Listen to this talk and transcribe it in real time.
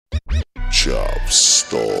Chop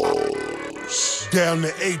stars. Down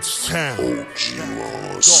to H-Town. OG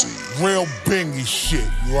Real bingy shit,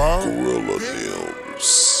 you heard? Gorilla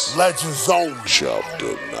NEMS. Legends only. Chopped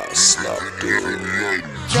up, not slopped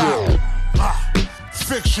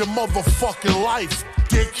Fix your motherfucking life,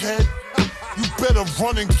 dickhead. You better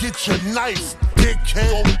run and get your knife, dickhead.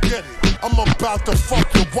 Go get it. I'm about to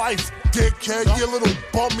fuck your wife, dickhead. Your little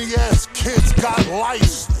bummy ass kids got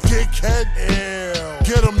lice, dickhead. Ew.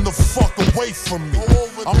 Get them the fuck away from me.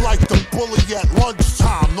 I'm like the bully at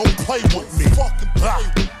lunchtime. Don't play with me.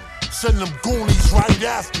 Send them goonies right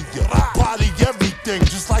after you. Body everything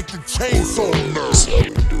just like the chainsaw nurse.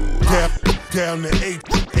 Down to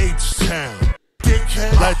H-Town.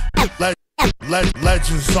 Dickhead.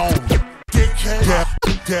 Legends only.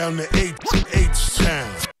 Dickhead. Down to H-Town.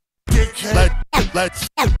 Dickhead.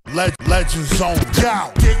 Legends only.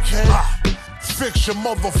 Dickhead. Fix your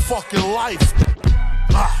motherfucking life.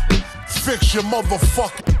 Fix your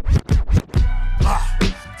motherfucking.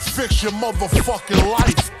 Fix your motherfucking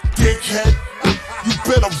life, dickhead. You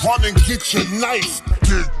better run and get your knife,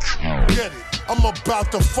 dick. Get it. I'm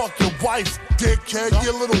about to fuck your wife, dickhead.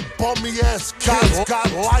 Your little bummy ass kids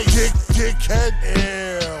got lice, dickhead.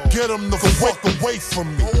 Ew. Get them the fuck away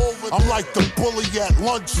from me. I'm like the bully at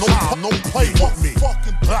lunchtime. Don't play with me.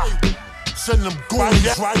 Send them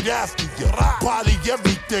goonies right after you. Body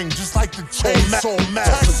everything just like the chainsaw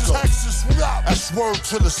massacre. Texas, that's word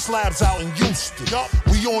to the slabs out in Houston.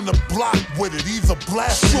 We on the block with it, either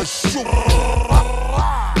blast or shoot.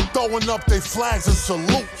 Throwing up they flags and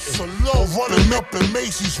salutes. Or running up in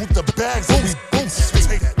Macy's with the bags and we boosted.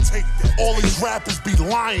 Take that. All these rappers be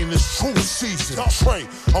lying, it's true season. Trey,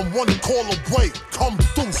 I'm one call away, come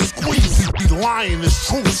through, squeeze. Be lying, it's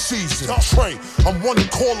true season. Trey, I'm one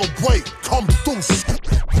call away, come through.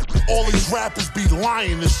 All these rappers be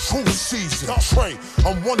lying, it's true season. Trey,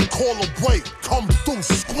 I'm one call away, come through,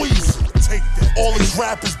 squeeze. Take that. All these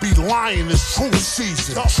rappers be lying, it's true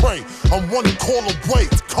season. Trey, I'm one call away,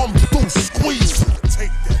 come through, squeeze.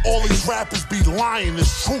 Take that. All these rappers be lying,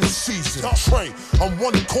 it's true season. Trey, I'm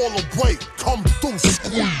one call away, come through,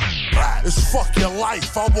 squeeze. It's fuck your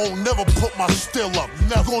life, I won't never put my still up.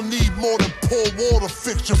 Never gonna need more than pour water,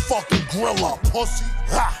 fix your fucking grill up, pussy.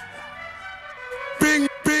 Ha. Bing,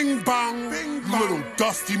 bing, bong, bing, bong. Little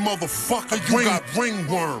dusty motherfucker, you got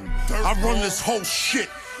ringworm. I run this whole shit.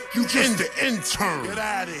 You just the intern. Get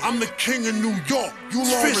out of here. I'm the king of New York. You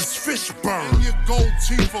Lawrence Fishburne. And your gold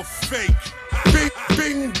teeth are fake. Bing,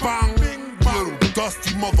 bing, bong, bing, bong. Little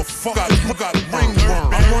dusty motherfucker, you got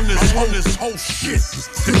ringworm. I run this whole shit.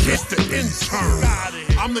 Just the intern.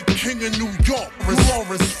 I'm the king of New York.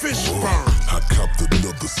 Lawrence Fishburne. I copped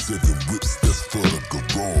another 7 whips that's for the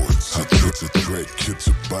garage. I tricked a track, catch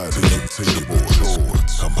a body, and take it on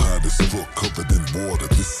charge. I'm hot as fuck, covered in water,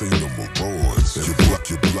 this ain't no mirage.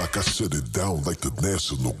 Your block, I shut it down like the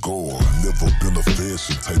National Guard. Never been a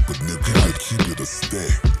fashion type of nigga, I keep it a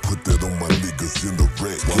stack. Put that on my niggas in the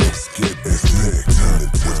rack, while I'm scared and stack. Time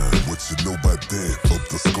and time, what you know about that? Up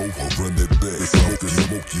the scope, I'll run that back.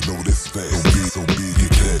 Smoke, you know that's fast. So big,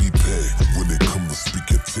 it can't be packed. When it come to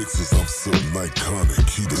speaking Texas, I'm something iconic.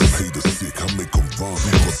 Haters sick, I make them vomit.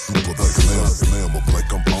 Super like slam up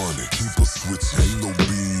like I'm on it. Keep a switch, ain't no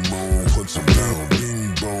beam on. Punch them down,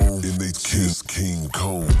 bing bong. And they kiss King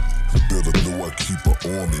Kong. Better know I keep an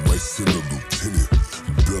army, might send a lieutenant.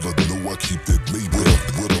 Better know I keep that made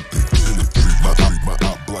what up in tenant. Treat my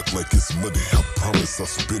eye block like it's money. I promise I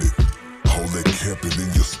spit it. All that capping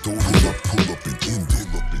in your store, pull up and end it.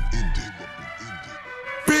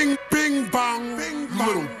 Bing, bing, bong, bing, bong.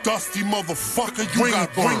 Little dusty motherfucker, you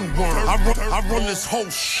got ringworm. I run this whole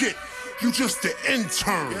shit. You just the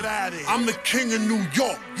intern. Get out of here. I'm the king of New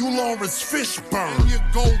York. You Lawrence Fishburne. And your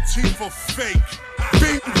gold teeth are fake.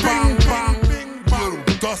 Bing, bang, bang, bing, bang.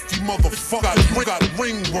 Little dusty motherfucker, you got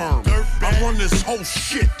ringworm. I run this whole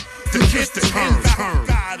shit. Just the intern.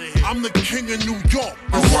 I'm the king of New York.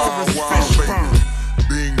 You Lawrence Fishburne.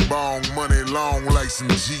 Bing bong, money long like some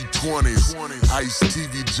G20s. Ice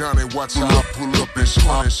TV Johnny, watch how I pull up and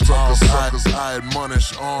punish. All suckers I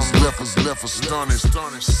admonish. Arms left us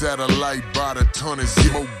astonished. Satellite by the tonnage.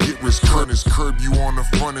 Get rich Curtis. Curb you on the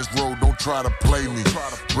frontest road, don't try to play me.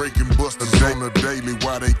 Breaking busters on the daily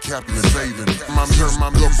while they captivating. My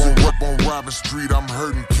music up on Robin Street, I'm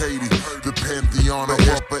hurting Katie. The Pantheon, the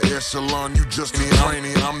upper echelon, you just ain't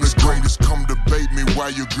training. I'm the greatest, come debate me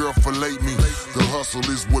while your girl fillet me. The hustle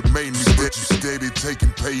is what made me, bet you steady taking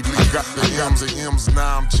paid leave. I got the M's and M's,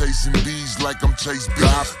 now I'm chasing B's like I'm Chase B.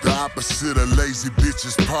 The opposite of lazy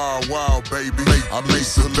bitches, power wild, baby. I may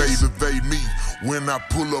survey me when I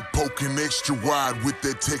pull up poking extra wide with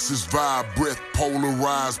that Texas vibe. Breath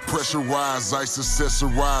polarized, pressurized, ice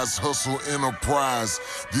accessorized, hustle enterprise.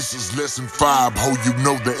 This is lesson 5, ho, you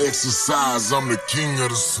know the exercise. I'm the king of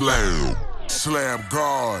the slab. Slab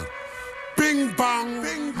God. Bing bong,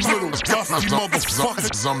 little dusty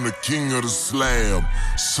motherfucker. I'm the king of the slab.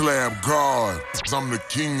 Slab God. I'm the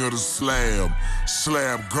king of the slab.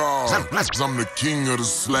 Slab God. I'm the king of the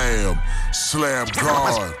slab. Slab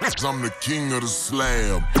God. I'm the king of the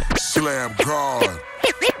slab. Slab God.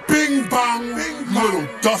 Bing bong, little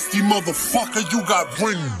dusty motherfucker, you got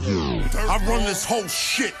ring. I run this whole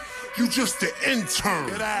shit. You just the intern.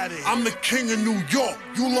 Get out of here. I'm the king of New York.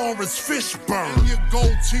 You Lawrence Fishburne. And your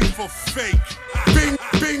gold teeth are fake. Bing,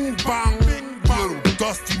 bing, bong. Little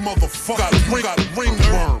dusty motherfucker. You got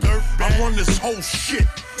ringworm. I run this whole shit.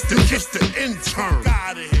 You're just the intern.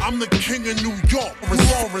 I'm the king of New York.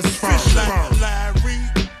 Lawrence Fishburne. Larry,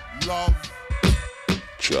 love.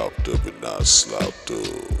 Chopped up and not slopped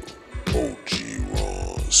up. OG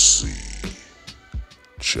Ron C.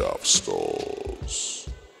 Chop Stars.